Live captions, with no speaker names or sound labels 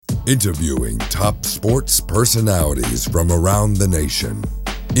interviewing top sports personalities from around the nation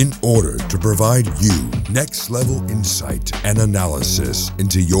in order to provide you next-level insight and analysis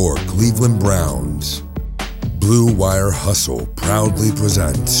into your Cleveland Browns. Blue Wire Hustle proudly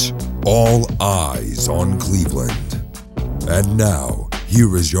presents All Eyes on Cleveland. And now,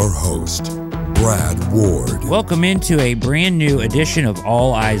 here is your host, Brad Ward. Welcome into a brand new edition of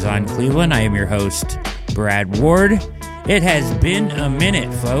All Eyes on Cleveland. I am your host, Brad Ward. It has been a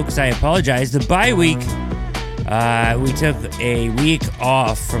minute, folks. I apologize. The bye week, we took a week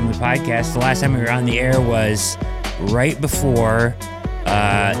off from the podcast. The last time we were on the air was right before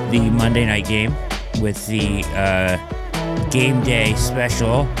the Monday night game with the game day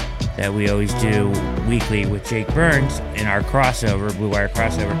special that we always do weekly with Jake Burns in our crossover, Blue Wire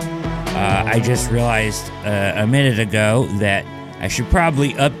crossover. I just realized a minute ago that I should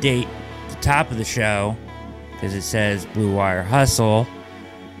probably update the top of the show because it says Blue Wire Hustle,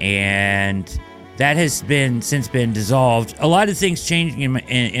 and that has since been dissolved. A lot of things changing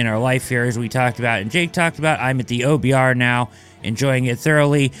in our life here, as we talked about, and Jake talked about. I'm at the OBR now, enjoying it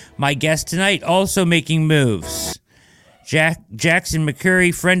thoroughly. My guest tonight also making moves. Jackson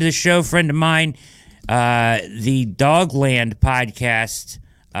McCurry, friend of the show, friend of mine, the Dogland podcast,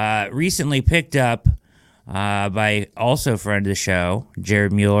 recently picked up by also friend of the show,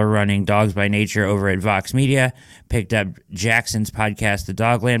 Jared Mueller, running Dogs by Nature over at Vox Media, picked up Jackson's podcast, the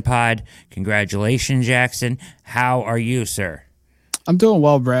Dogland Pod. Congratulations, Jackson. How are you, sir? I'm doing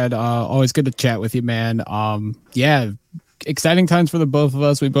well, Brad. Always good to chat with you, man. Yeah, exciting times for the both of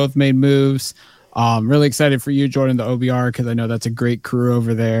us. We both made moves. Really excited for you joining the OBR because I know that's a great crew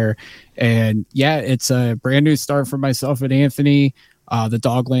over there. And yeah, it's a brand new start for myself and Anthony. The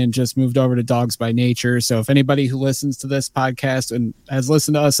Dogland just moved over to Dogs by Nature. So if anybody who listens to this podcast and has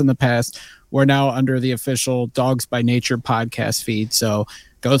listened to us in the past, we're now under the official Dogs by Nature podcast feed. So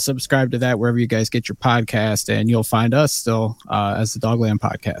go subscribe to that wherever you guys get your podcast, and you'll find us still as the Dogland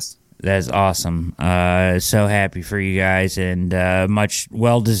podcast. That's awesome. So happy for you guys, and much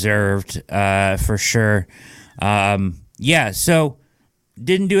well-deserved for sure. Yeah, so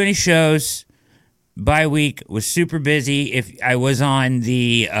didn't do any shows. Bye week, was super busy. If I was on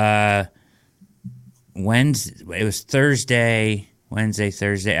the Wednesday, it was Thursday,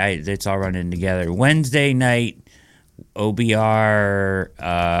 it's all running together. Wednesday night, OBR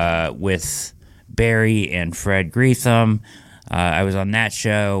with Barry and Fred Greetham. I was on that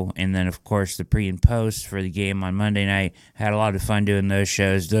show, and then, of course, the pre and post for the game on Monday night. Had a lot of fun doing those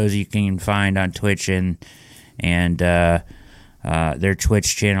shows. Those you can find on Twitch and their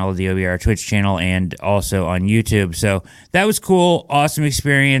Twitch channel, the OBR Twitch channel, and also on YouTube. So that was cool. Awesome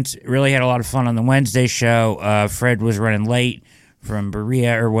experience. Really had a lot of fun on the Wednesday show. Fred was running late from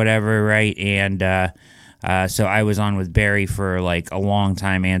Berea or whatever, right? And so I was on with Barry for like a long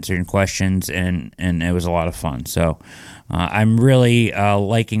time answering questions, and it was a lot of fun. So I'm really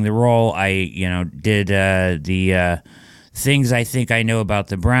liking the role. I did the things I think I know about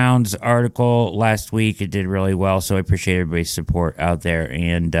the Browns article last week. It did really well, so I appreciate everybody's support out there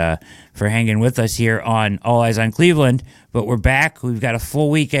and for hanging with us here on All Eyes on Cleveland. But we're back. We've got a full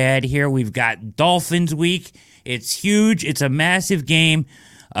week ahead here. We've got Dolphins week. It's huge. It's a massive game.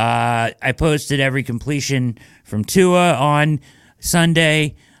 I posted every completion from Tua on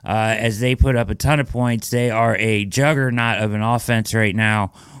Sunday as they put up a ton of points. They are a juggernaut of an offense right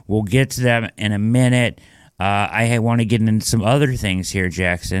now. We'll get to them in a minute. I want to get into some other things here,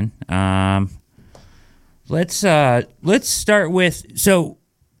 Jackson. Let's start with, so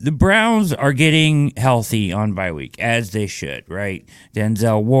the Browns are getting healthy on bye week, as they should, right?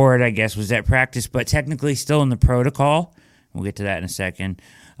 Denzel Ward, I guess, was at practice, but technically still in the protocol. We'll get to that in a second.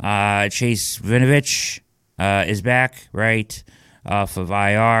 Chase Vinovich is back, right, off of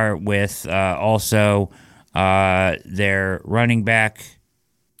IR with also their running back.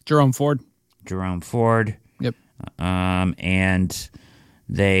 Jerome Ford. Yep. And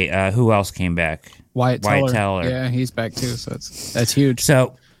they who else came back? Wyatt Teller. Yeah, he's back too. So that's huge.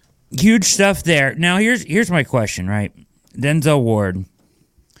 So huge stuff there. Now here's my question, right? Denzel Ward.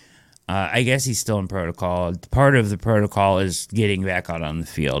 I guess he's still in protocol. Part of the protocol is getting back out on the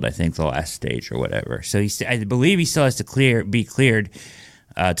field. I think the last stage or whatever. So I believe he still has to be cleared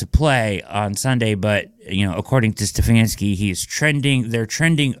to play on Sunday. But according to Stefanski, they're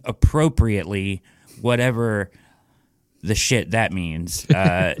trending appropriately, whatever the shit that means.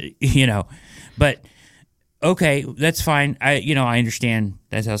 But okay, that's fine. I understand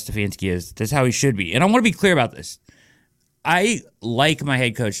that's how Stefanski is. That's how he should be. And I want to be clear about this. I like my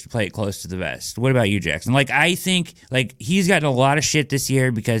head coach to play it close to the vest. What about you, Jackson? Like, I think, like, he's gotten a lot of shit this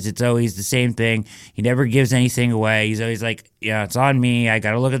year because it's always the same thing. He never gives anything away. He's always like, yeah, it's on me. I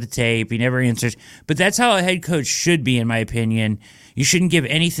got to look at the tape. He never answers. But that's how a head coach should be, in my opinion. You shouldn't give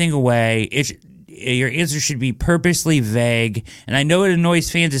anything away. Your answer should be purposely vague. And I know it annoys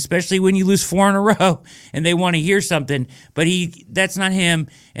fans, especially when you lose 4 in a row and they want to hear something. But that's not him,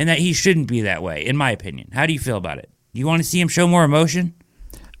 and that he shouldn't be that way, in my opinion. How do you feel about it? You want to see him show more emotion?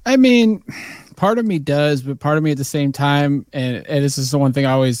 I mean, part of me does, but part of me at the same time, and this is the one thing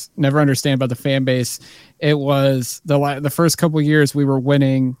I always never understand about the fan base, it was the first couple of years we were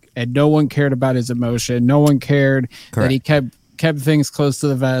winning, and no one cared about his emotion. No one cared that he kept things close to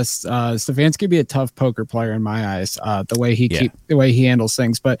the vest. Stefanski could be a tough poker player in my eyes, the way he handles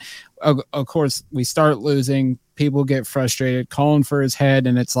things. But of course, we start losing, people get frustrated, calling for his head,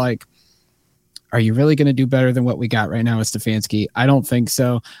 and it's like, are you really going to do better than what we got right now with Stefanski? I don't think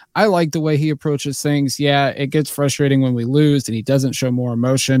so. I like the way he approaches things. Yeah, it gets frustrating when we lose and he doesn't show more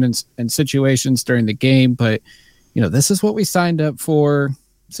emotion in situations during the game. But, this is what we signed up for.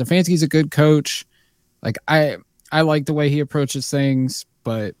 Stefanski's a good coach. Like, I like the way he approaches things.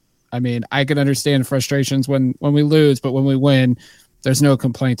 But, I mean, I can understand frustrations when we lose. But when we win, there's no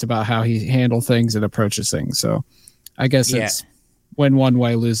complaints about how he handles things and approaches things. So I guess it's win one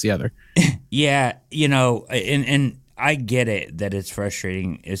way, lose the other. Yeah, and I get it that it's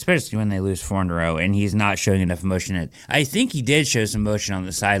frustrating, especially when they lose 4 in a row, and he's not showing enough emotion. I think he did show some emotion on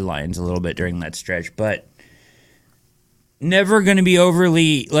the sidelines a little bit during that stretch, but never going to be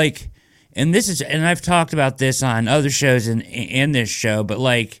overly, like, and I've talked about this on other shows and this show, but,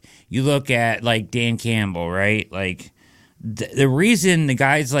 like, you look at, like, Dan Campbell, right? Like, the reason the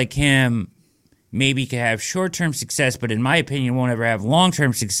guys like him maybe could have short-term success, but in my opinion won't ever have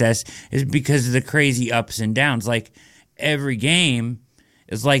long-term success, is because of the crazy ups and downs. Like, every game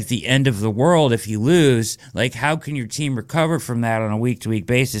is like the end of the world if you lose. Like, how can your team recover from that on a week-to-week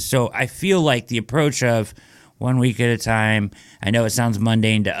basis? So I feel like the approach of 1 week at a time, I know it sounds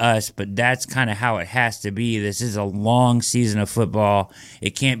mundane to us, but that's kind of how it has to be. This is a long season of football.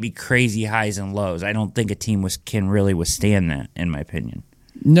 It can't be crazy highs and lows. I don't think a team can really withstand that, in my opinion.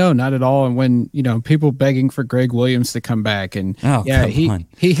 No, not at all. And when, people begging for Greg Williams to come back, and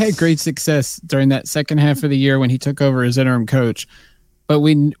he had great success during that second half of the year when he took over as interim coach. But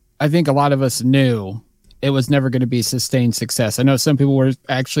I think a lot of us knew it was never going to be sustained success. I know some people were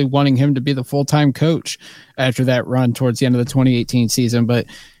actually wanting him to be the full-time coach after that run towards the end of the 2018 season, but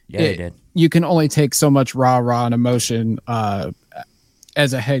he did. You can only take so much raw and emotion,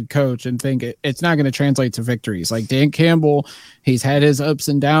 as a head coach, and think it's not going to translate to victories. Like Dan Campbell, he's had his ups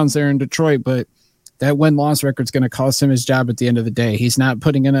and downs there in Detroit, but that win-loss record is going to cost him his job at the end of the day. He's not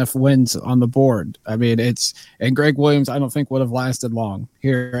putting enough wins on the board. I mean, and Greg Williams, I don't think would have lasted long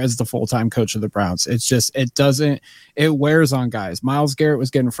here as the full-time coach of the Browns. It's just, it wears on guys. Myles Garrett was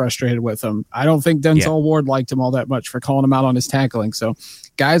getting frustrated with him. I don't think Denzel Ward liked him all that much for calling him out on his tackling. So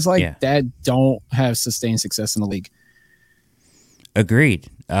guys like that don't have sustained success in the league. Agreed.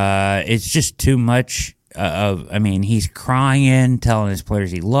 It's just too much he's crying, telling his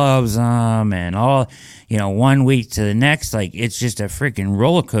players he loves them, and all, 1 week to the next. Like, it's just a freaking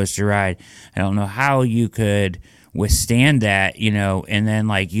roller coaster ride. I don't know how you could withstand that, and then,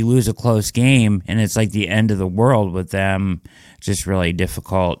 like, you lose a close game, and it's like the end of the world with them. Just really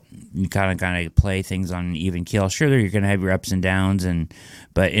difficult. You kind of play things on an even keel. Sure, you're going to have your ups and downs,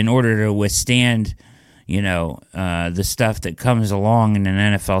 but in order to withstand the stuff that comes along in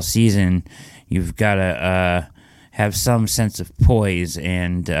an NFL season, you've got to have some sense of poise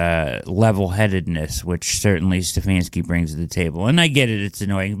and level-headedness, which certainly Stefanski brings to the table. And I get it, it's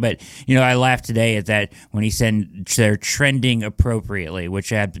annoying, but, I laughed today at that when he said they're trending appropriately,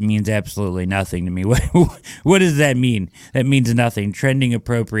 which means absolutely nothing to me. What does that mean? That means nothing. Trending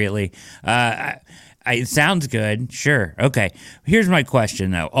appropriately. It sounds good. Sure. Okay. Here's my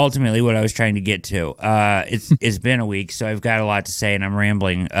question, though. Ultimately, what I was trying to get to. It's been a week, so I've got a lot to say, and I'm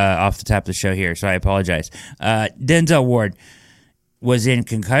rambling off the top of the show here, so I apologize. Denzel Ward was in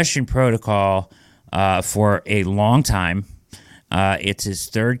concussion protocol for a long time. It's his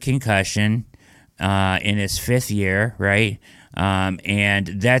third concussion in his fifth year, right? And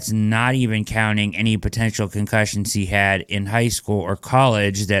that's not even counting any potential concussions he had in high school or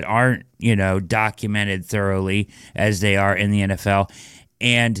college that aren't, documented thoroughly as they are in the NFL.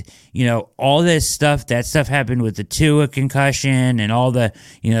 And, all this stuff, that stuff happened with the Tua concussion and all the,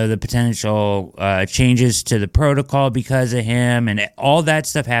 the potential changes to the protocol because of him, and all that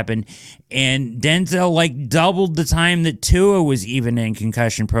stuff happened. And Denzel doubled the time that Tua was even in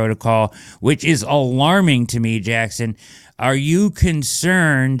concussion protocol, which is alarming to me, Jackson. Are you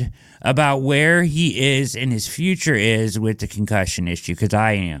concerned about where he is and his future is with the concussion issue? Because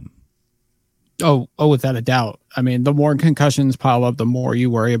I am. Oh, without a doubt. I mean, the more concussions pile up, the more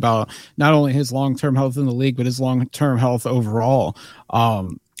you worry about not only his long-term health in the league, but his long-term health overall. I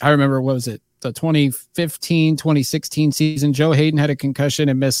remember, what was it, the 2015, 2016 season, Joe Hayden had a concussion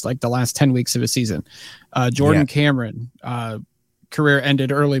and missed the last 10 weeks of his season. Jordan Cameron, career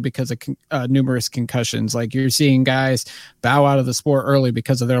ended early because of numerous concussions. You're seeing guys bow out of the sport early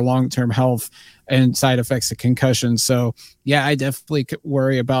because of their long-term health and side effects of concussions. So yeah, I definitely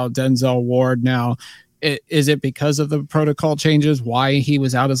worry about Denzel Ward. Now, is it because of the protocol changes why he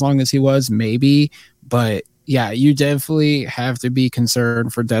was out as long as he was? Maybe, but yeah, you definitely have to be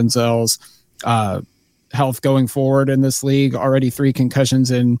concerned for Denzel's health going forward in this league. Already 3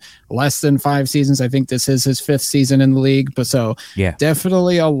 concussions in less than 5 seasons. I think this is his 5th season in the league, but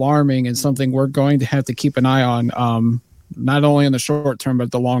definitely alarming and something we're going to have to keep an eye on, not only in the short term,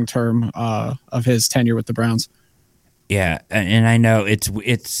 but the long term of his tenure with the Browns. Yeah. And I know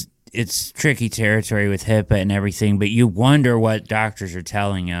it's tricky territory with HIPAA and everything, but you wonder what doctors are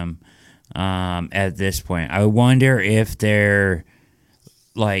telling him at this point. I wonder if they're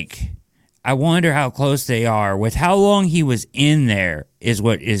I wonder how close they are with how long he was in there is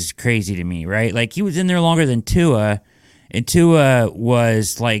what is crazy to me, right? He was in there longer than Tua, and Tua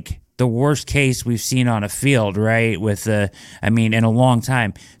was the worst case we've seen on a field, right? In a long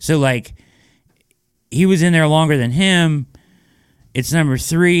time. So he was in there longer than him. It's number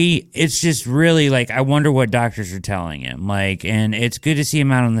 3. It's just really I wonder what doctors are telling him. And it's good to see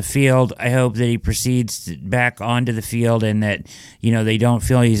him out on the field. I hope that he proceeds back onto the field and that, they don't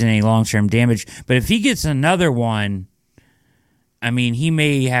feel he's in any long-term damage. But if he gets another one, he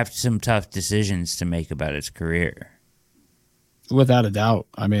may have some tough decisions to make about his career. Without a doubt.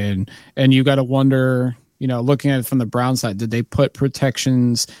 And you got to wonder, looking at it from the Brown side, did they put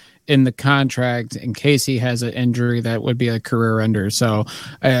protections in the contract in case he has an injury that would be a career ender? So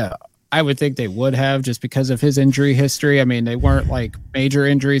I would think they would have, just because of his injury history. They weren't major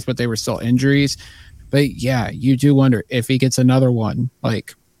injuries, but they were still injuries. But yeah, you do wonder if he gets another one,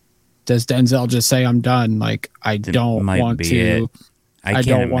 does Denzel just say, I'm done? I don't want to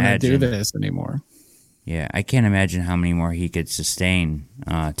do this anymore. Yeah, I can't imagine how many more he could sustain,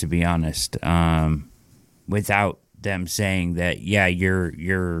 to be honest, without them saying that, yeah,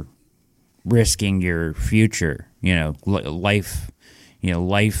 you're risking your future, life,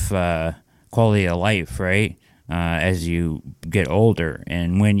 quality of life, right? As you get older.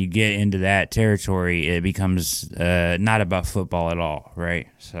 And when you get into that territory, it becomes not about football at all, right?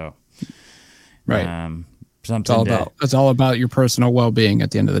 So, right. It's all about your personal well-being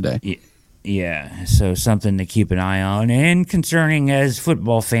at the end of the day. Yeah, so something to keep an eye on, and concerning as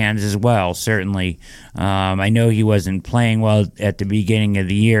football fans as well, certainly. I know he wasn't playing well at the beginning of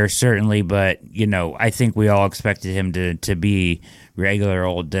the year, certainly, but, I think we all expected him to be regular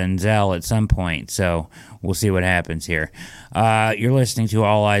old Denzel at some point, so we'll see what happens here. You're listening to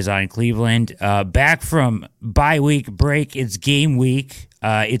All Eyes on Cleveland. Back from bye-week break, it's game week.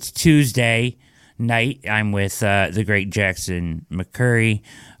 It's Tuesday night. I'm with the great Jackson McCurry,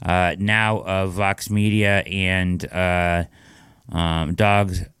 now of Vox Media and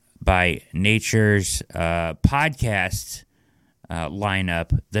Dogs by Nature's podcast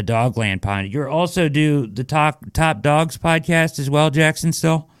lineup, the Dogland Pod. You also do the Top Dogs podcast as well, Jackson,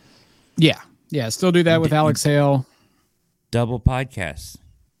 still? Yeah, still do that with Alex Hale. Double podcasts.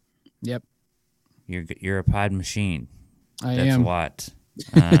 Yep. You're a pod machine. That's a lot.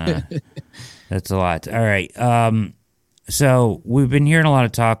 That's a lot. All right. So we've been hearing a lot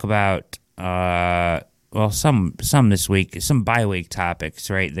of talk about, some this week, some bye-week topics,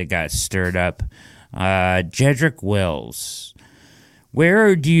 right, that got stirred up. Jedrick Wills.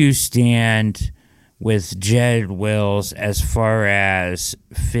 Where do you stand with Jed Wills as far as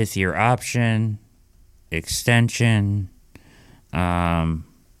 5th-year option, extension?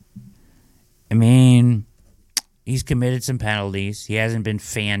 He's committed some penalties. He hasn't been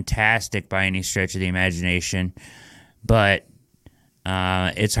fantastic by any stretch of the imagination, but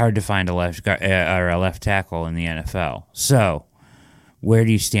it's hard to find a left tackle in the NFL. So, where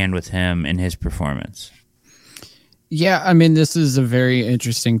do you stand with him and his performance? Yeah, this is a very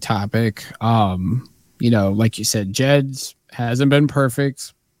interesting topic. Like you said, Jed's hasn't been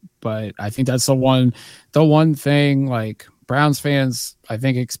perfect, but I think that's the one thing Browns fans, I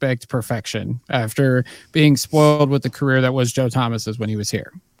think, expect perfection after being spoiled with the career that was Joe Thomas's when he was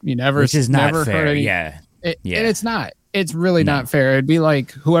here. You never, which is not never fair. heard any, Yeah. And it's not. It's really not fair. It'd be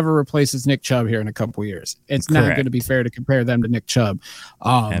like whoever replaces Nick Chubb here in a couple years. It's not going to be fair to compare them to Nick Chubb.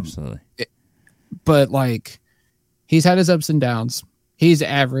 Absolutely. But like, he's had his ups and downs. He's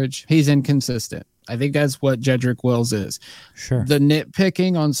average. He's inconsistent. I think that's what Jedrick Wills is. Sure. The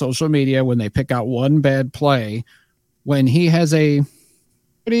nitpicking on social media when they pick out one bad play, when he has a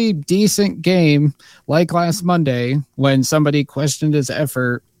pretty decent game, like last Monday when somebody questioned his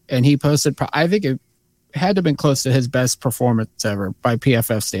effort and he posted, I think it had to have been close to his best performance ever by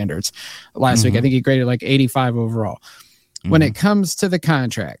PFF standards last week. I think he graded like 85 overall. When it comes to the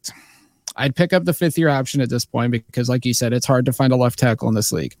contract, I'd pick up the 5th-year option at this point because, like you said, it's hard to find a left tackle in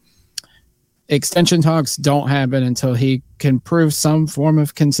this league. Extension talks don't happen until he can prove some form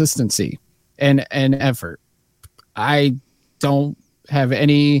of consistency and effort. I don't have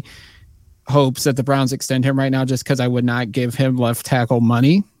any hopes that the Browns extend him right now just because I would not give him left tackle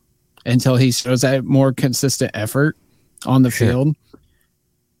money until he shows that more consistent effort on the field.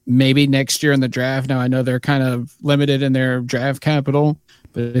 Maybe next year in the draft. Now, I know they're kind of limited in their draft capital,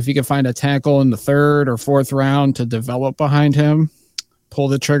 but if you can find a tackle in the 3rd or 4th round to develop behind him, pull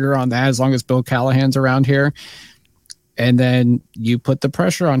the trigger on that as long as Bill Callahan's around here. And then you put the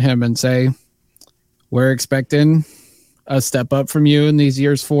pressure on him and say, we're expecting a step up from you in these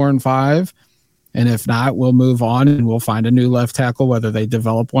years 4 and 5. And if not, we'll move on and we'll find a new left tackle, whether they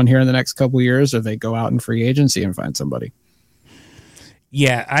develop one here in the next couple of years or they go out in free agency and find somebody.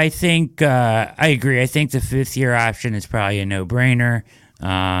 Yeah, I think I agree. I think the 5th-year option is probably a no-brainer.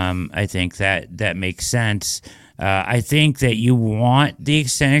 I think that makes sense. I think that you want the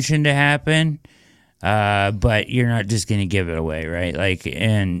extension to happen, but you're not just going to give it away, right? Like,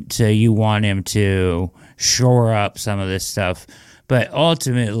 and so you want him to shore up some of this stuff. But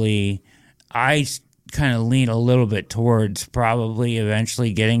ultimately, I kind of lean a little bit towards probably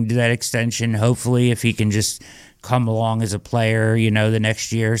eventually getting to that extension. Hopefully, if he can just come along as a player, the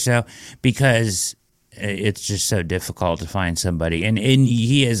next year or so, because it's just so difficult to find somebody, and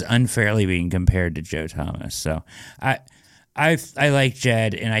he is unfairly being compared to Joe Thomas. So I like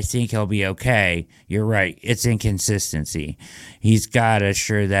Jed, and I think he'll be okay. You're right; it's inconsistency. He's got to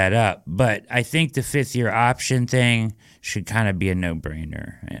shore that up. But I think the 5th-year option thing should kind of be a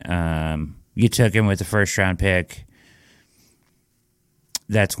no-brainer. You took him with the 1st-round pick.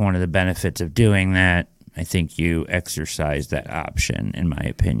 That's one of the benefits of doing that. I think you exercise that option, in my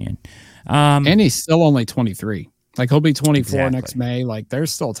opinion. And he's still only 23. Like, he'll be 24 next Exactly. May. Like, there's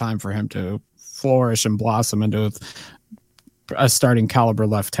still time for him to flourish and blossom into a starting caliber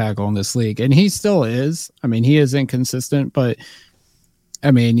left tackle in this league. And he still is. I mean, he is inconsistent, but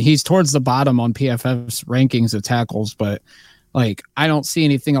I mean, he's towards the bottom on PFF's rankings of tackles, but like, I don't see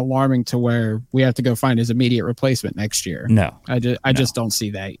anything alarming to where we have to go find his immediate replacement next year. No. I just don't see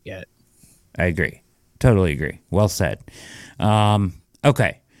that yet. I agree. Totally agree. Well said.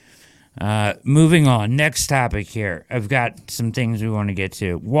 Okay. Moving on. Next topic here. I've got some things we want to get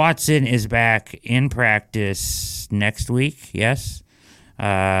to. Watson is back in practice next week. Yes.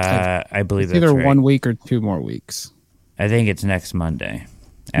 I believe It's that's either right. 1 week or 2 more weeks. I think it's next Monday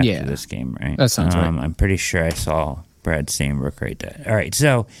after this game, right? That sounds right. I'm pretty sure I saw Brad Sandbrook write that. All right.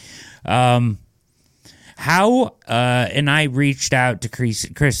 So, and I reached out to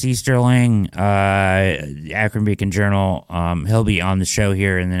Chris Easterling, Akron Beacon Journal. He'll be on the show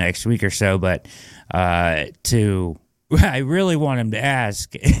here in the next week or so, but I really want him to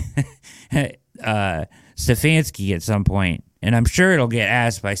ask Stefanski at some point, and I'm sure it'll get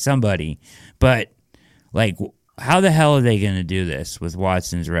asked by somebody, but like, how the hell are they going to do this with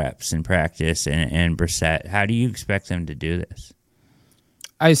Watson's reps in practice and Brissett? How do you expect them to do this?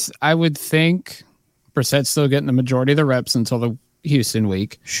 I would think Brissett's still getting the majority of the reps until the Houston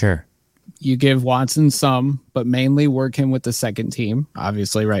week. Sure. You give Watson some, but mainly work him with the second team,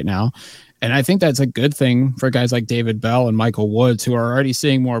 obviously, right now. And I think that's a good thing for guys like David Bell and Michael Woods, who are already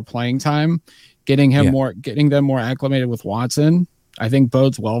seeing more playing time, getting them more acclimated with Watson. I think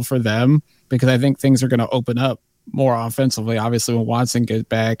bodes well for them because I think things are going to open up more offensively. Obviously, when Watson gets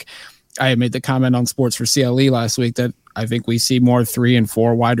back, I had made the comment on Sports for CLE last week that I think we see more 3 and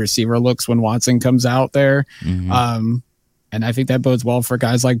 4 wide receiver looks when Watson comes out there. Mm-hmm. And I think that bodes well for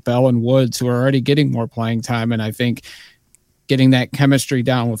guys like Bell and Woods, who are already getting more playing time. And I think getting that chemistry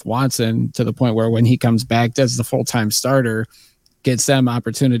down with Watson to the point where when he comes back as the full-time starter, gets them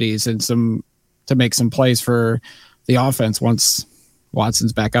opportunities and to make some plays for the offense once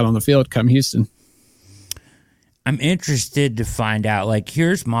Watson's back out on the field come Houston. I'm interested to find out, like,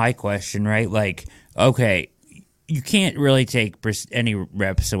 here's my question, right? Like, okay, you can't really take any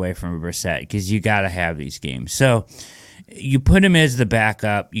reps away from Brissett because you got to have these games. So you put him as the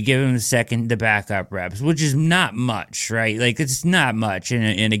backup. You give him the backup reps, which is not much, right? Like, it's not much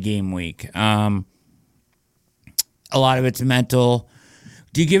in a game week. A lot of it's mental.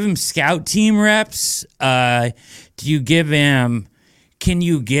 Do you give him scout team reps? Do you give him? Can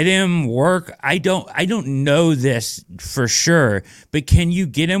you get him work? I don't know this for sure, but can you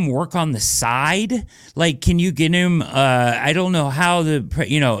get him work on the side? Like, can you get him? I don't know how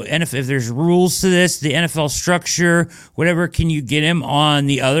if there's rules to this, the NFL structure, whatever. Can you get him on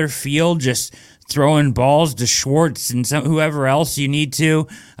the other field, just throwing balls to Schwartz and whoever else you need to,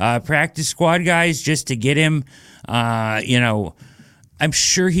 practice squad guys, just to get him, I'm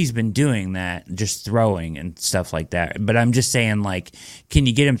sure he's been doing that, just throwing and stuff like that. But I'm just saying, like, can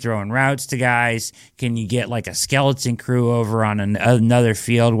you get him throwing routes to guys? Can you get, like, a skeleton crew over on another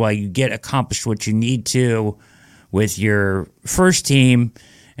field while you get accomplished what you need to with your first team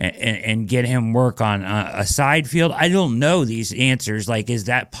and get him work on a side field? I don't know these answers. Like, is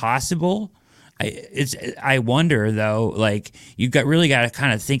that possible? I wonder, though, like, really got to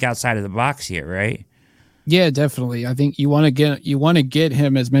kind of think outside of the box here, right? Yeah, definitely. I think you want to get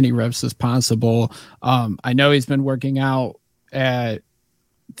him as many reps as possible. I know he's been working out at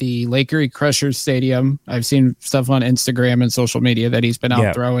the Lake Erie Crushers Stadium. I've seen stuff on Instagram and social media that he's been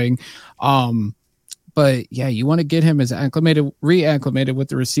out throwing. But yeah, you want to get him as reacclimated with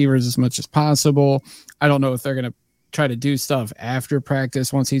the receivers as much as possible. I don't know if they're going to try to do stuff after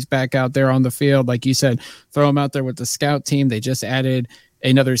practice once he's back out there on the field. Like you said, throw him out there with the scout team. They just added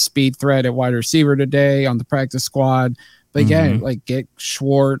another speed threat at wide receiver today on the practice squad. But yeah, like, get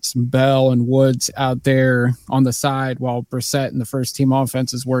Schwartz, Bell, and Woods out there on the side while Brissett and the first team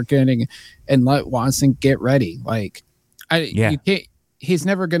offense is working, and let Watson get ready. Like, you can't. He's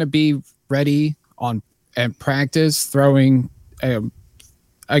never going to be ready at practice throwing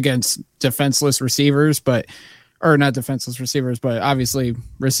against defenseless receivers, but obviously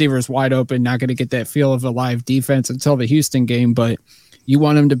receivers wide open, not going to get that feel of a live defense until the Houston game. But you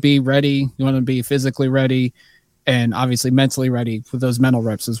want him to be ready. You want him to be physically ready and obviously mentally ready with those mental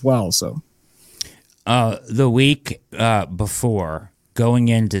reps as well. So the week before going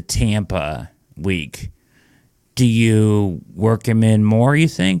into Tampa week, do you work him in more, you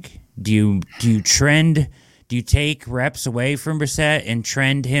think? Do you take reps away from Brissett and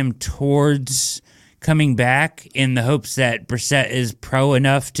trend him towards coming back in the hopes that Brissett is pro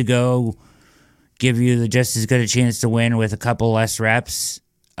enough to go give you just as good a chance to win with a couple less reps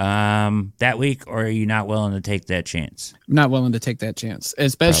that week, or are you not willing to take that chance? I'm not willing to take that chance,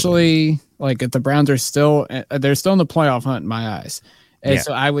 especially like if the Browns are they're still in the playoff hunt in my eyes. And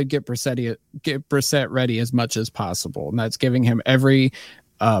so I would get Brissett ready as much as possible, and that's giving him every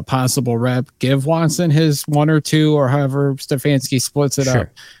possible rep. Give Watson his one or two, or however Stefanski splits it up.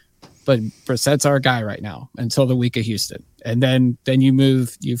 But Brissett's our guy right now until the week of Houston. And then you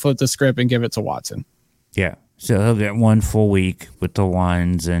flip the script and give it to Watson. Yeah. So he'll get one full week with the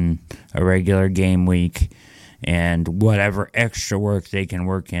ones and a regular game week and whatever extra work they can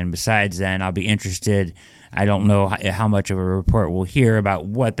work in. Besides then, I'll be interested. I don't know how much of a report we'll hear about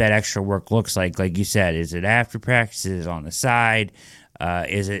what that extra work looks like. Like you said, is it after practice? Is it on the side?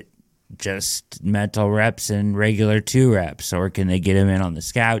 Is it just mental reps and regular 2 reps, or can they get him in on the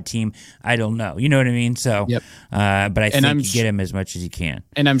scout team? I don't know. You know what I mean? So, but I think you get him as much as you can.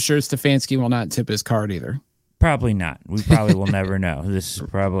 And I'm sure Stefanski will not tip his card either. Probably not. We probably will never know. This is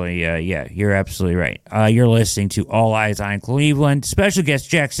probably, you're absolutely right. You're listening to All Eyes on Cleveland. Special guest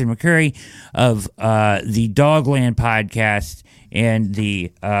Jackson McCurry of the Dogland podcast and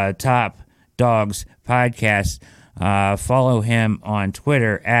the Top Dogs podcast. Follow him on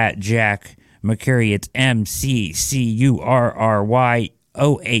Twitter at Jack McCurry. It's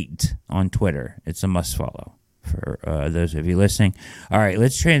MCCURRY08 on Twitter. It's a must follow for those of you listening. All right,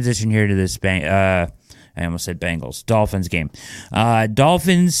 let's transition here to this I almost said Bengals. Dolphins game.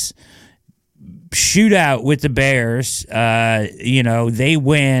 Dolphins shootout with the Bears. They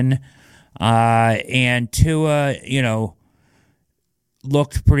win. And Tua,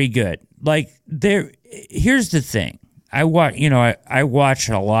 looked pretty good. Like, here's the thing. I watched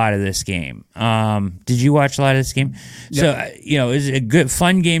a lot of this game. Did you watch a lot of this game? Yep. So, it was a good,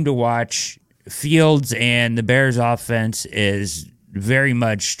 fun game to watch. Fields and the Bears offense is very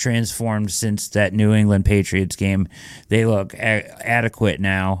much transformed since that New England Patriots game. They look adequate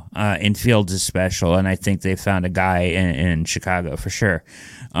now, and Fields is special, and I think they found a guy in Chicago for sure.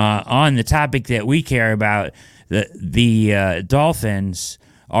 On the topic that we care about, the Dolphins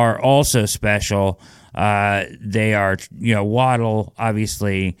are also special. They are, Waddle,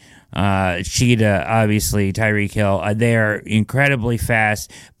 obviously, Cheetah, obviously, Tyreek Hill. They're incredibly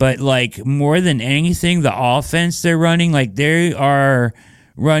fast, but like more than anything, the offense they're running, like they are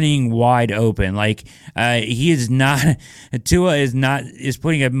running wide open. Like he is not, Tua is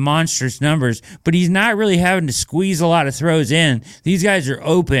putting up monstrous numbers, but he's not really having to squeeze a lot of throws in. These guys are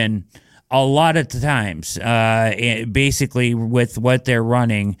open a lot of the times. Basically, with what they're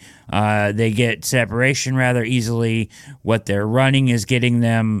running, they get separation rather easily. What they're running is getting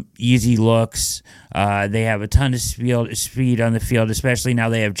them easy looks. They have a ton of speed on the field, especially now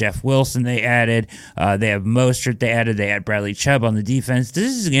they have Jeff Wilson they added. They have Mostert they added. They had Bradley Chubb on the defense.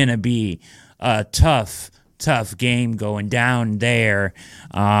 This is going to be a tough game going down there.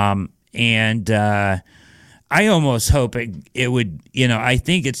 I almost hope it would, I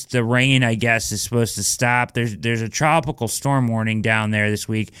think it's the rain, I guess, is supposed to stop. There's a tropical storm warning down there this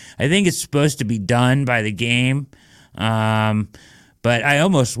week. I think it's supposed to be done by the game. But I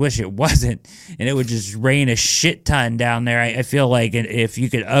almost wish it wasn't, and it would just rain a shit ton down there. I feel like if you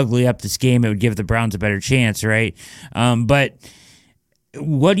could ugly up this game, it would give the Browns a better chance, right? But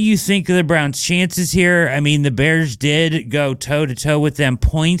what do you think of the Browns' chances here? I mean, the Bears did go toe-to-toe with them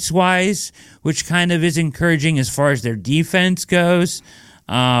points-wise, which kind of is encouraging as far as their defense goes.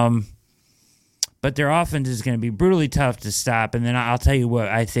 But their offense is going to be brutally tough to stop. And then I'll tell you what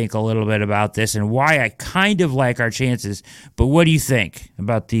I think a little bit about this and why I kind of like our chances. But what do you think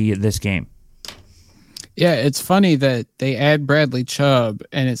about this game? Yeah, it's funny that they add Bradley Chubb,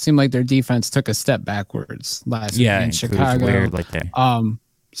 and it seemed like their defense took a step backwards last week in Chicago. Weird like that.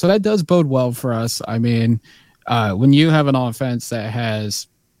 So that does bode well for us. I mean, when you have an offense that has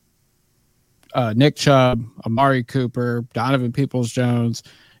Nick Chubb, Amari Cooper, Donovan Peoples-Jones,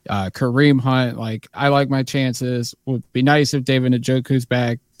 Kareem Hunt, like I like my chances. Would be nice if David Njoku's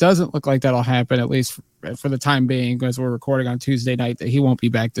back. Doesn't look like that'll happen, at least for the time being, because we're recording on Tuesday night that he won't be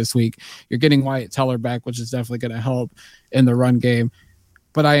back this week. You're getting Wyatt Teller back, which is definitely going to help in the run game.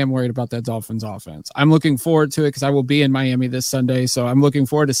 But I am worried about that Dolphins offense. I'm looking forward to it because I will be in Miami this Sunday. So I'm looking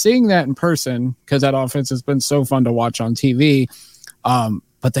forward to seeing that in person because that offense has been so fun to watch on TV.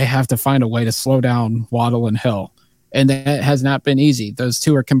 But they have to find a way to slow down Waddle and Hill. And that has not been easy. Those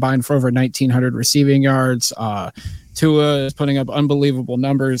two are combined for over 1,900 receiving yards. Tua is putting up unbelievable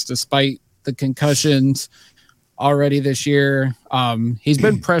numbers despite the concussions already this year. He's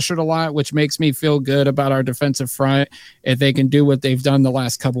been pressured a lot, which makes me feel good about our defensive front. If they can do what they've done the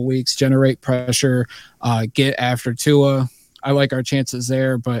last couple weeks, generate pressure, get after Tua, I like our chances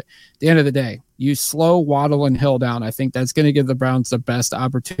there. But at the end of the day, you slow Waddle and Hill down. I think that's going to give the Browns the best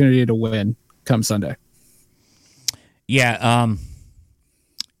opportunity to win come Sunday. Yeah,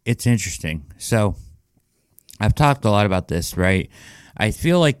 it's interesting. So I've talked a lot about this, right? I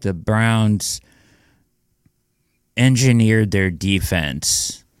feel like the Browns engineered their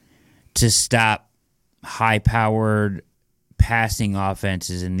defense to stop high-powered passing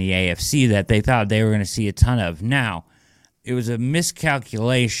offenses in the AFC that they thought they were going to see a ton of. Now, it was a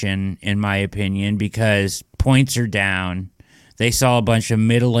miscalculation, in my opinion, because points are down. They saw a bunch of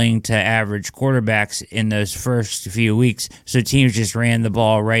middling to average quarterbacks in those first few weeks, so teams just ran the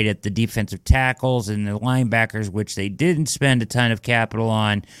ball right at the defensive tackles and the linebackers, which they didn't spend a ton of capital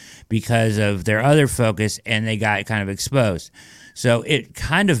on because of their other focus, and they got kind of exposed. So it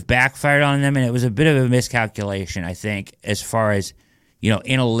kind of backfired on them, and it was a bit of a miscalculation, I think, as far as,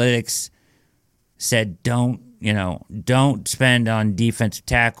 analytics said don't spend on defensive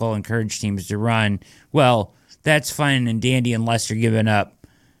tackle, encourage teams to run. Well, that's fine and dandy unless you're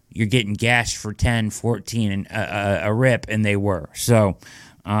getting gashed for 10, 14 and a rip, and they were. So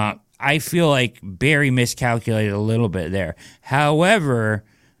I feel like Barry miscalculated a little bit there. However,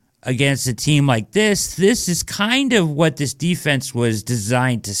 against a team like this is kind of what this defense was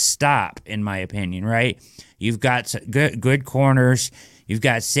designed to stop, in my opinion, right? You've got good corners. You've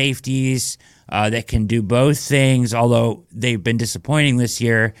got safeties that can do both things, although they've been disappointing this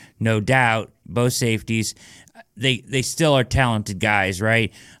year, no doubt, both safeties. They still are talented guys,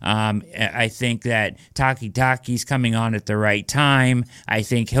 right? I think that Taki's coming on at the right time. I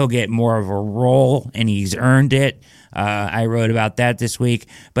think he'll get more of a role, and he's earned it. I wrote about that this week.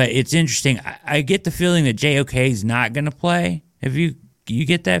 But it's interesting. I get the feeling that JOK is not going to play. Have you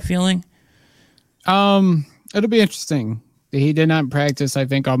get that feeling? It'll be interesting. He did not practice, I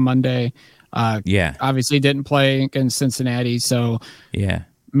think, on Monday. Obviously didn't play against Cincinnati, so yeah.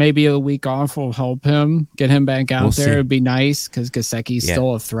 Maybe a week off will help him, get him back out there. It'd be nice because Gesicki's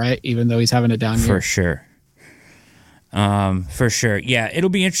still a threat, even though he's having a down year. For sure. Yeah, it'll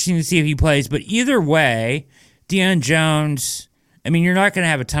be interesting to see if he plays. But either way, Deion Jones I mean, you're not going to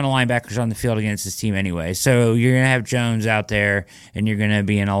have a ton of linebackers on the field against this team anyway. So you're going to have Jones out there, and you're going to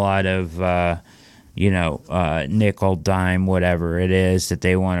be in a lot of, nickel, dime, whatever it is that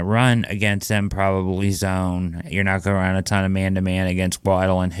they want to run against them, probably zone. You're not going to run a ton of man-to-man against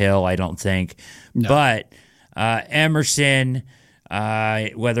Waddle and Hill, I don't think. No. But Emerson,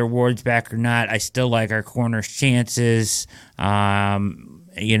 whether Ward's back or not, I still like our corner's chances. Emerson's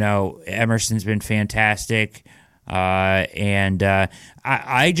been fantastic. I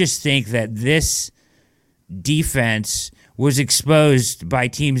just think that this defense was exposed by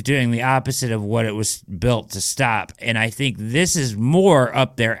teams doing the opposite of what it was built to stop. And I think this is more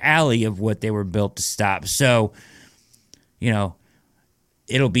up their alley of what they were built to stop. So,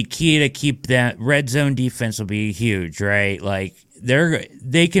 it'll be key to keep that red zone defense will be huge, right? Like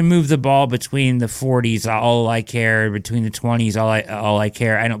they can move the ball between the 40s, all I care, between the 20s, all I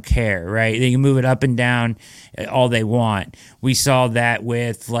care. I don't care, right? They can move it up and down all they want. We saw that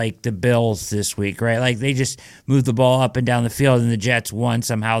with like the Bills this week, right? Like they just moved the ball up and down the field, and the Jets won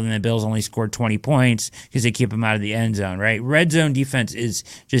somehow, and the Bills only scored 20 points because they keep them out of the end zone, right? Red zone defense is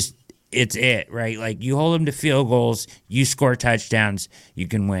just it's it, right? Like you hold them to field goals, you score touchdowns, you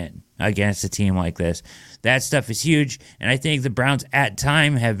can win against a team like this. That stuff is huge, and I think the Browns at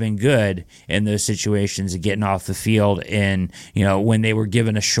time have been good in those situations of getting off the field. And when they were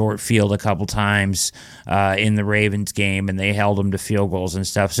given a short field a couple times in the Ravens game, and they held them to field goals and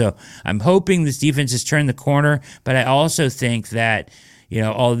stuff. So I'm hoping this defense has turned the corner, but I also think that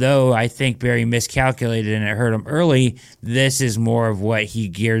although I think Barry miscalculated and it hurt him early, this is more of what he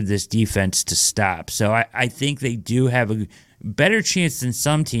geared this defense to stop. So I think they do have a better chance than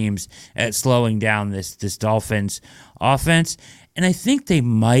some teams at slowing down this Dolphins offense. And I think they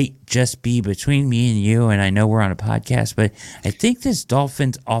might just be between me and you, and I know we're on a podcast, but I think this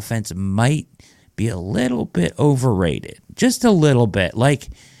Dolphins offense might be a little bit overrated. Just a little bit. Like,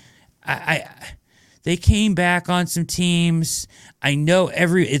 they came back on some teams. I know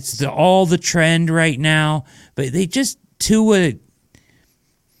it's all the trend right now, but they just Tua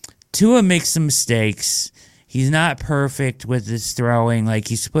makes some mistakes. He's not perfect with his throwing. Like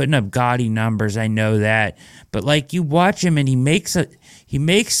he's putting up gaudy numbers. I know that, but like you watch him and he makes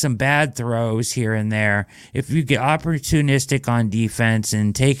some bad throws here and there. If you get opportunistic on defense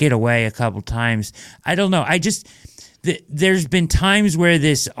and take it away a couple times, I don't know. There's been times where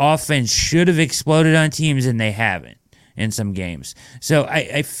this offense should have exploded on teams and they haven't in some games. So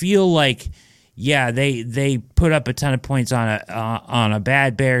I feel like, yeah, they put up a ton of points on a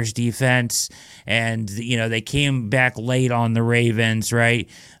bad Bears defense, and they came back late on the Ravens, right?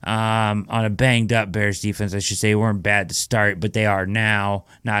 On a banged up Bears defense, I should say. They weren't bad to start, but they are now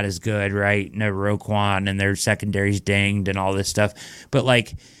not as good, right? No Roquan, and their secondary's dinged and all this stuff. But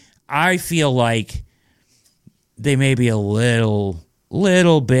like, I feel like they may be a little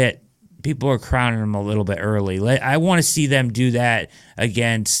bit. People are crowning them a little bit early. I want to see them do that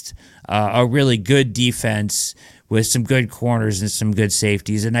against a really good defense with some good corners and some good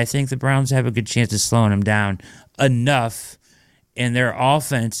safeties. And I think the Browns have a good chance of slowing them down enough, and their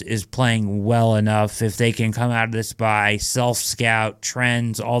offense is playing well enough. If they can come out of this bye, self-scout,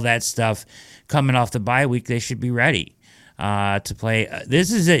 trends, all that stuff, coming off the bye week, they should be ready to play.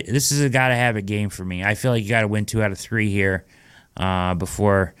 This is a gotta-have-it game for me. I feel like you got to win 2 out of 3 here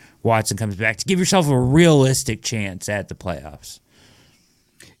before Watson comes back to give yourself a realistic chance at the playoffs.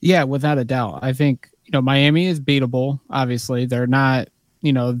 Yeah, without a doubt. I think, Miami is beatable. Obviously, they're not,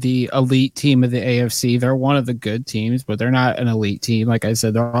 the elite team of the AFC. They're one of the good teams, but they're not an elite team. Like I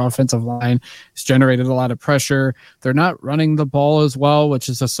said, their offensive line has generated a lot of pressure. They're not running the ball as well, which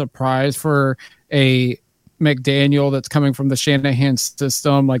is a surprise for a McDaniel that's coming from the Shanahan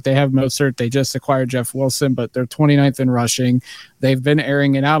system. Like they have Mostert, they just acquired Jeff Wilson, but they're 29th in rushing. They've been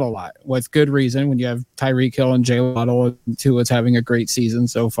airing it out a lot with good reason when you have Tyreek Hill and Jay Waddle, Tua's having a great season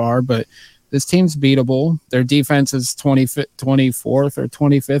so far, but this team's beatable. Their defense is 24th or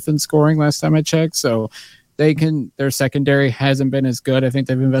 25th in scoring last time I checked. So their secondary hasn't been as good. I think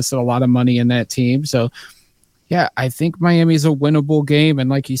they've invested a lot of money in that team. So yeah, I think Miami's a winnable game.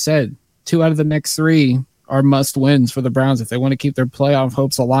 And like you said, 2 out of the next 3 are must wins for the Browns if they want to keep their playoff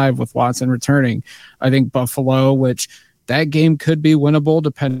hopes alive with Watson returning. I think Buffalo, which that game could be winnable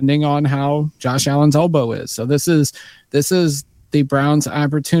depending on how Josh Allen's elbow is. So this is the Browns'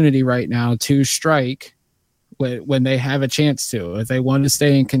 opportunity right now to strike when they have a chance to. If they want to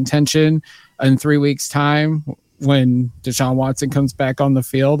stay in contention in 3 weeks' time, when Deshaun Watson comes back on the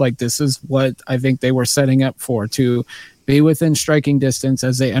field, like this is what I think they were setting up for, to be within striking distance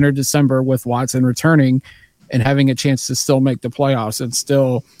as they enter December with Watson returning and having a chance to still make the playoffs and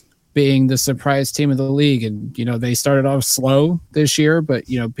still being the surprise team of the league. And, they started off slow this year, but,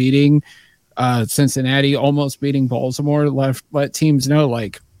 beating Cincinnati, almost beating Baltimore, let teams know,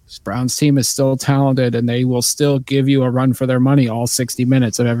 like, this Browns team is still talented and they will still give you a run for their money all 60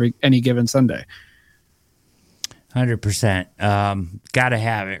 minutes of any given Sunday. 100%. Gotta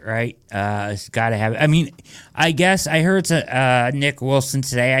have it, right? Gotta have it. I mean, I guess I heard Nick Wilson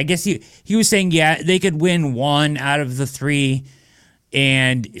today. I guess he was saying, yeah, they could win 1 out of the 3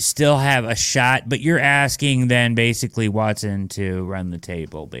 and still have a shot. But you're asking then basically Watson to run the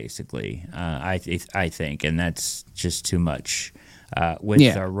table, basically. I think, and that's just too much with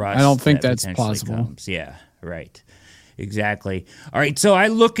the rust. I don't think that's possible. Comes. Yeah, right. Exactly. All right, so I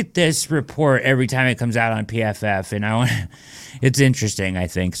look at this report every time it comes out on PFF, and it's interesting, I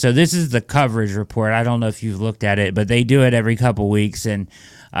think. So this is the coverage report. I don't know if you've looked at it, but they do it every couple weeks, and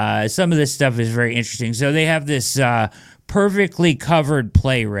some of this stuff is very interesting. So they have this perfectly covered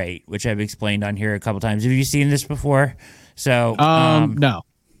play rate, which I've explained on here a couple times. Have you seen this before? So no.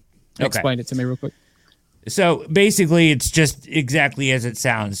 Okay. Explain it to me real quick. So basically, it's just exactly as it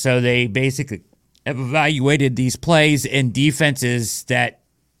sounds. So they basically have evaluated these plays and defenses that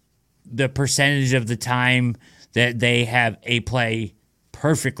the percentage of the time that they have a play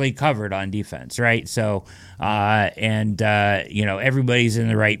perfectly covered on defense, right? So, everybody's in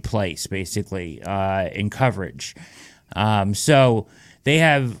the right place, basically, in coverage. So they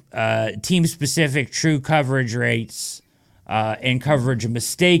have team-specific true coverage rates and coverage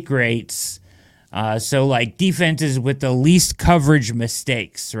mistake rates. So, like, defenses with the least coverage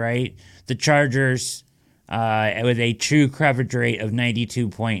mistakes, right? The Chargers with a true coverage rate of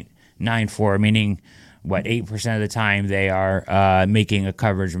 92.94, meaning, 8% of the time they are making a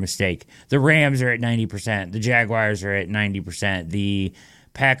coverage mistake. The Rams are at 90%. The Jaguars are at 90%. The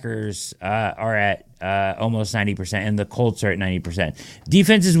Packers are at almost 90%. And the Colts are at 90%.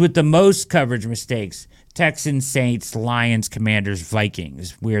 Defenses with the most coverage mistakes: Texans, Saints, Lions, Commanders,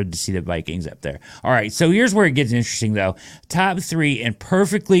 Vikings. Weird to see the Vikings up there. All right, so here's where it gets interesting, though. Top 3 in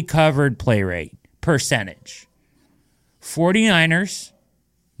perfectly covered play rate percentage. 49ers,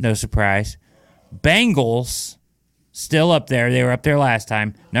 no surprise. Bengals, still up there. They were up there last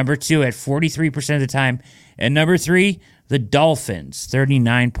time. Number 2 at 43% of the time. And number 3, the Dolphins,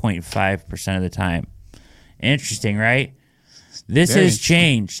 39.5% of the time. Interesting, right? This has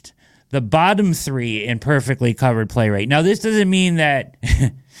changed. The bottom 3 in perfectly covered play rate. Now, this doesn't mean that,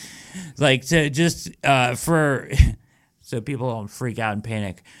 so people don't freak out and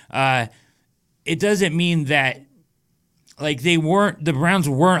panic. It doesn't mean that, the Browns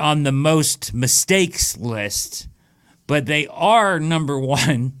weren't on the most mistakes list, but they are number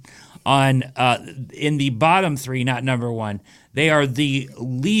 1 on in the bottom 3, not number 1. They are the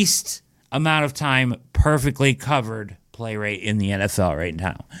least amount of time perfectly covered play rate in the NFL right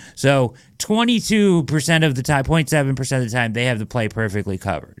now. So 22% of the time, 0.7% of the time, they have the play perfectly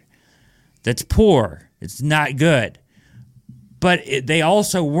covered. That's poor. It's not good. But they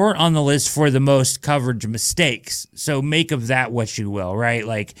also weren't on the list for the most coverage mistakes. So make of that what you will,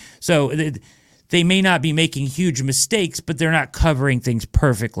 right? So they may not be making huge mistakes, but they're not covering things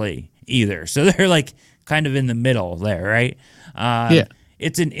perfectly either. So they're kind of in the middle there, right? Yeah.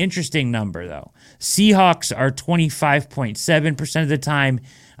 It's an interesting number, though. Seahawks are 25.7% of the time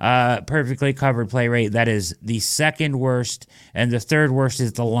perfectly covered play rate. That is the second worst, and the third worst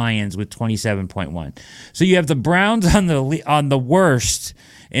is the Lions with 27.1. So you have the Browns on the worst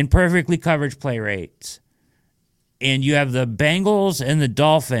in perfectly coverage play rates, and you have the Bengals and the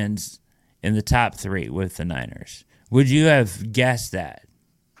Dolphins in the top 3 with the Niners. Would you have guessed that?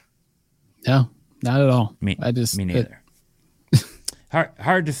 No, not at all. Me neither.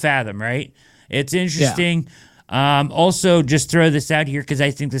 Hard to fathom, right? It's interesting. Yeah. Also, just throw this out here because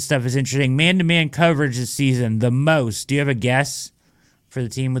I think this stuff is interesting. Man-to-man coverage this season, the most. Do you have a guess for the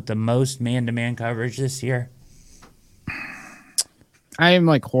team with the most man-to-man coverage this year? I am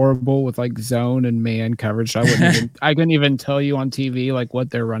horrible with zone and man coverage. I couldn't even tell you on TV what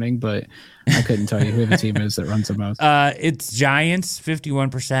they're running, but I couldn't tell you who the team is that runs the most. It's Giants,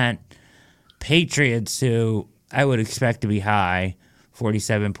 51%. Patriots, who I would expect to be high,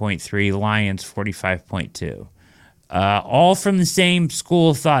 47.3. Lions, 45.2. All from the same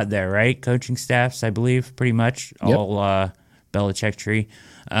school of thought there, right? Coaching staffs, I believe, pretty much. Yep. All Belichick tree.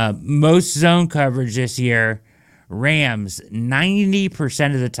 Most zone coverage this year, Rams,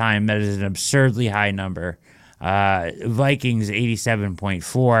 90% of the time. That is an absurdly high number. Vikings,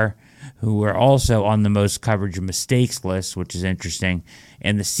 87.4, who were also on the most coverage mistakes list, which is interesting.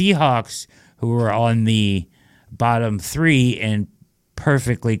 And the Seahawks, who were on the bottom 3 in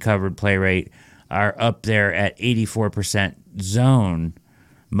perfectly covered play rate, are up there at 84% zone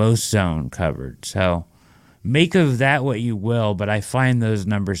most zone covered. So make of that what you will, but I find those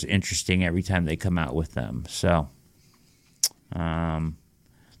numbers interesting every time they come out with them. So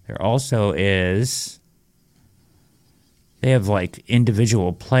there also is, they have like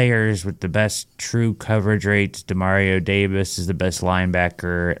individual players with the best true coverage rates. Demario Davis is the best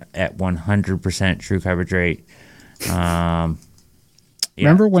linebacker at 100% true coverage rate.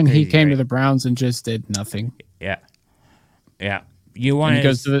 Remember when he came to the Browns and just did nothing? Yeah. You want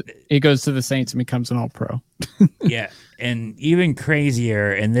he goes to the Saints and becomes an All-Pro. Yeah, and even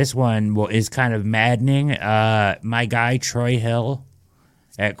crazier, and this one is kind of maddening. My guy Troy Hill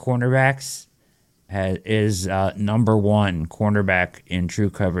at cornerbacks is number one cornerback in true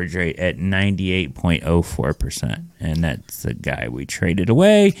coverage rate at 98.04%, and that's the guy we traded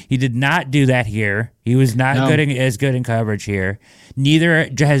away. He did not do that here. He was not as good in coverage here. Neither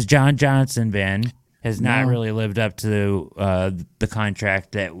has John Johnson been. Has not really lived up to the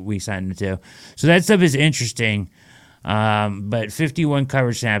contract that we signed him to. So that stuff is interesting. But 51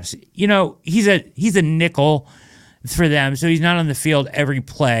 coverage snaps. You know, he's a nickel for them, so he's not on the field every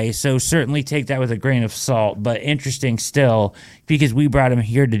play. So certainly take that with a grain of salt. But interesting still, because we brought him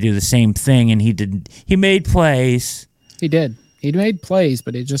here to do the same thing, and he made plays. He did. He made plays,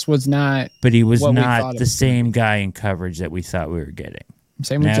 but it just was not. But he was not the same guy in coverage that we thought we were getting.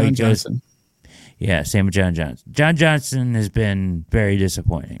 Same with John Johnson. Yeah, same with John Johnson. John Johnson has been very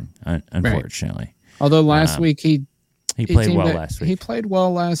disappointing, unfortunately. Right. Although last week he played well last week. He played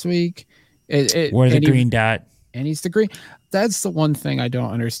well last week. Wore the green dot. And he's the green. That's the one thing I don't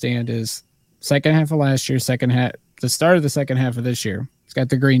understand is second half of last year, the start of the second half of this year, he's got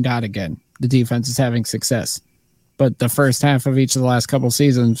the green dot again. The defense is having success. But the first half of each of the last couple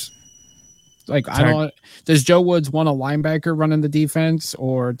seasons, does Joe Woods want a linebacker running the defense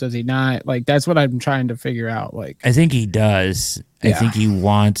or does he not? Like, that's what I'm trying to figure out. Like, I think he does. Yeah. I think he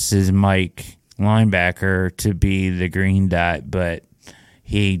wants his Mike linebacker to be the green dot, but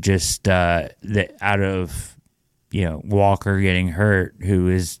he just out of Walker getting hurt, who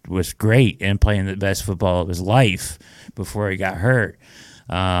was great and playing the best football of his life before he got hurt.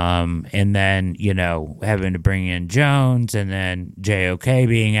 And then, having to bring in Jones and then JOK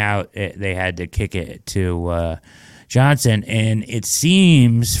being out, they had to kick it to Johnson. And it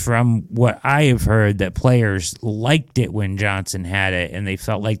seems from what I have heard that players liked it when Johnson had it and they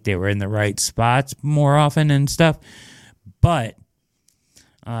felt like they were in the right spots more often and stuff. But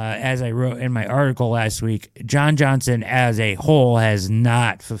as I wrote in my article last week, John Johnson as a whole has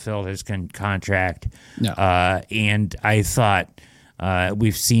not fulfilled his contract. No. And I thought...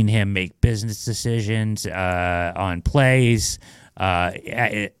 we've seen him make business decisions on plays.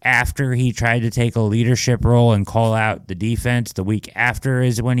 After he tried to take a leadership role and call out the defense, the week after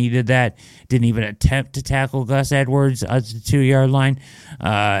is when he did that. Didn't even attempt to tackle Gus Edwards at the 2-yard line.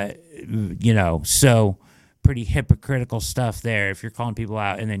 So pretty hypocritical stuff there if you're calling people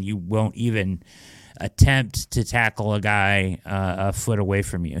out and then you won't even attempt to tackle a guy a foot away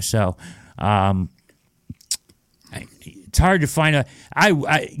from you. So, it's hard to find I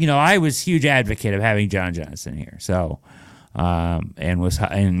was a huge advocate of having John Johnson here. So, and was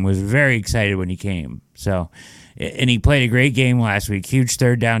very excited when he came. So, and he played a great game last week. Huge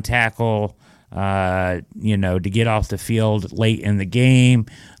third down tackle, to get off the field late in the game.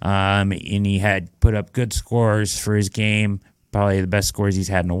 And he had put up good scores for his game, probably the best scores he's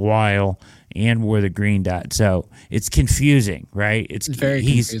had in a while, and wore the green dot. So it's confusing, right? It's very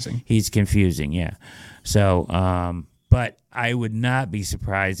confusing. He's confusing, yeah. So, but I would not be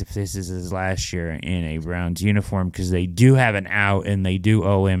surprised if this is his last year in a Browns uniform because they do have an out and they do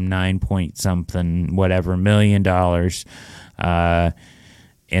owe him $9 million.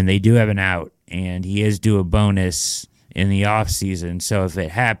 And they do have an out and he is due a bonus in the offseason. So if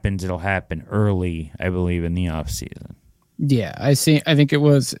it happens, it'll happen early, I believe, in the offseason. Yeah, I think it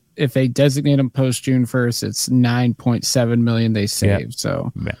was if they designate him post June 1st, it's $9.7 million they saved. Yep.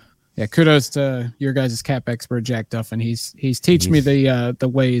 So. Yeah, kudos to your guys' cap expert Jack Duffin. He's teaching me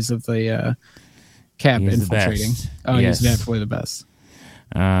the ways of the cap infiltrating. Oh, yes. He's definitely the best.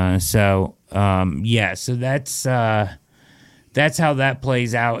 So that's how that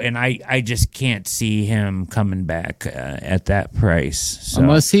plays out, and I just can't see him coming back at that price. So.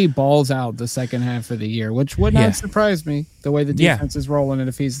 Unless he balls out the second half of the year, which would not surprise me the way the defense is rolling, and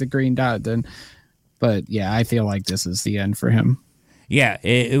if he's the green dot, then. But yeah, I feel like this is the end for him. Yeah,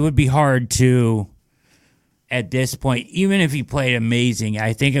 it would be hard to, at this point, even if he played amazing,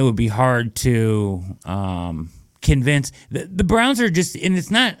 I think it would be hard to convince the Browns are just, and it's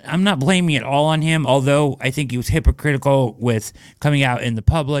not, I'm not blaming it all on him, although I think he was hypocritical with coming out in the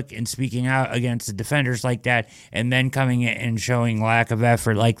public and speaking out against the defenders like that, and then coming in and showing lack of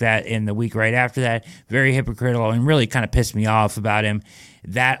effort like that in the week right after that. Very hypocritical and really kind of pissed me off about him.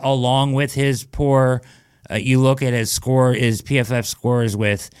 That, along with his poor, you look at his PFF scores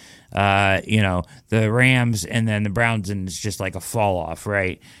with the Rams and then the Browns, and it's just like a fall off,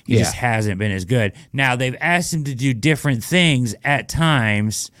 right? He just hasn't been as good. Now, they've asked him to do different things at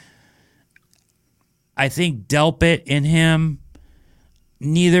times. I think Delpit and him,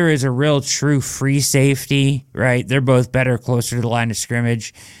 neither is a real true free safety, right? They're both better closer to the line of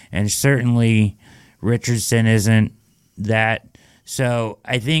scrimmage, and certainly Richardson isn't that. So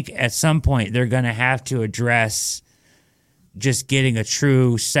I think at some point they're going to have to address just getting a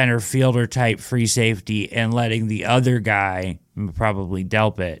true center fielder type free safety and letting the other guy, probably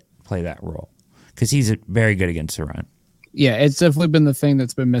Delpit, play that role, because he's very good against the run. Yeah, it's definitely been the thing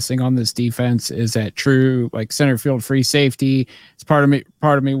that's been missing on this defense, is that true like center field free safety. It's part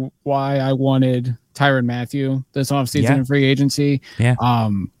of me why I wanted Tyrann Mathieu this offseason in free agency. Yeah.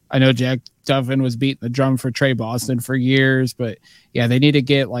 I know Jack Duffin was beating the drum for Trey Boston for years, but yeah, they need to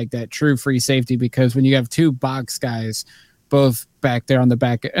get like that true free safety, because when you have two box guys both back there on the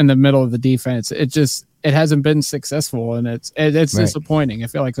back in the middle of the defense, it hasn't been succuseful, and it's disappointing. I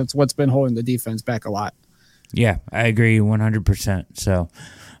feel like that's what's been holding the defense back a lot. Yeah, I agree 100%. So,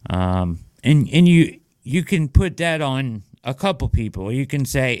 and you can put that on a couple people. You can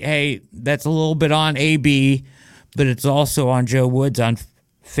say, hey, that's a little bit on AB, but it's also on Joe Woods on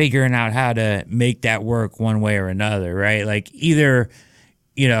figuring out how to make that work one way or another, right? Like either,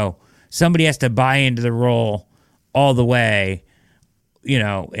 somebody has to buy into the role all the way,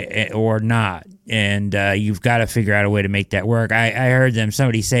 or not. And you've got to figure out a way to make that work. I heard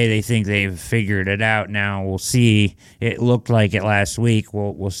somebody say they think they've figured it out now. We'll see. It looked like it last week.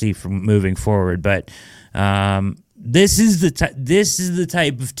 We'll see from moving forward. But this is the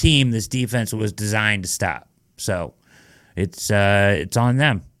type of team this defense was designed to stop. So it's on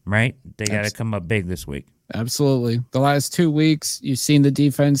them, right? They got to come up big this week. Absolutely. The last 2 weeks, you've seen the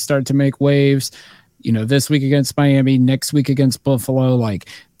defense start to make waves. This week against Miami, next week against Buffalo, like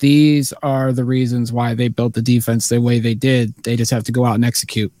these are the reasons why they built the defense the way they did. They just have to go out and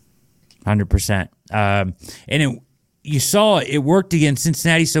execute. 100%. And you saw it worked against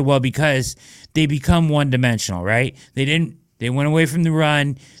Cincinnati so well because they become one-dimensional, right? They went away from the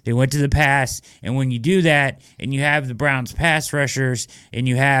run. They went to the pass. And when you do that and you have the Browns pass rushers and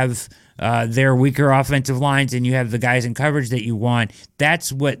you have their weaker offensive lines and you have the guys in coverage that you want,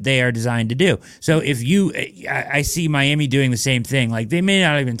 that's what they are designed to do. So I see Miami doing the same thing. Like they may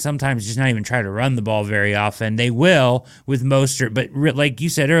not even sometimes just not even try to run the ball very often. They will with Mostert, but like you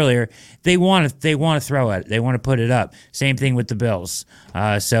said earlier, they want to throw it. They want to put it up. Same thing with the Bills.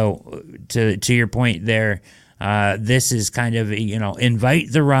 So to your point there, this is kind of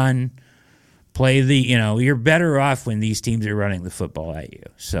invite the run, play you're better off when these teams are running the football at you.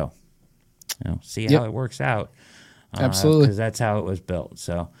 So. See how it works out. Absolutely. Because that's how it was built.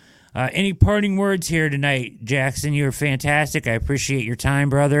 So, any parting words here tonight, Jackson? You were fantastic. I appreciate your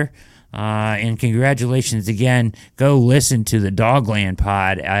time, brother. And congratulations again. Go listen to the Dogland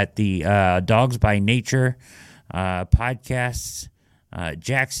pod at the Dogs by Nature podcasts.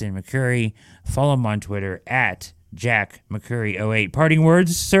 Jackson McCurry. Follow him on Twitter at Jack McCurry08. Parting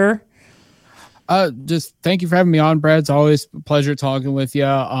words, sir? Just thank you for having me on, Brad. It's always a pleasure talking with you.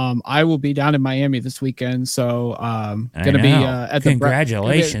 I will be down in Miami this weekend, so going to be at the.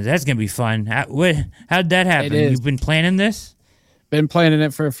 Congratulations! That's going to be fun. How'd that happen? You've been planning this? Been planning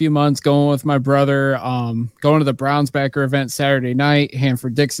it for a few months. Going with my brother. Going to the Browns Backer event Saturday night.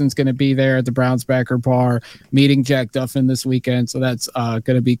 Hanford Dixon's going to be there at the Browns Backer bar. Meeting Jack Duffin this weekend, so that's going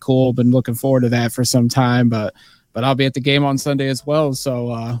to be cool. Been looking forward to that for some time, but I'll be at the game on Sunday as well.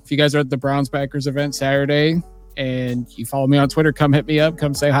 So if you guys are at the Browns Backers event Saturday and you follow me on Twitter, come hit me up,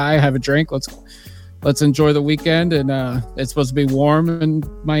 come say hi, have a drink. Let's enjoy the weekend. And it's supposed to be warm in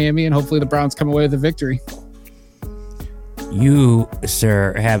Miami, and hopefully the Browns come away with a victory. You,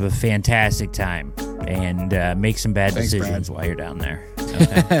 sir, have a fantastic time and make some bad decisions, Brad, while you're down there.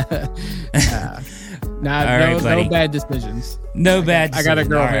 Okay. No bad decisions. No bad decisions. I got a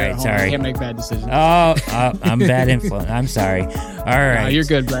girl here at home. Sorry. I can't make bad decisions. Oh, I'm bad influence. I'm sorry. All right. No, you're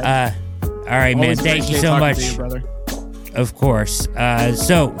good, Brad. All right, man. Thank you so much. You, brother. Of course.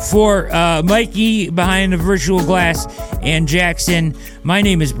 So for Mikey behind the virtual glass and Jackson, my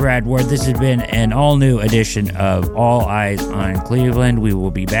name is Brad Ward. This has been an all-new edition of All Eyes on Cleveland. We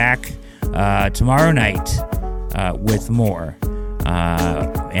will be back tomorrow night with more.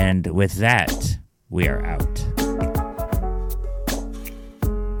 And with that, we are out.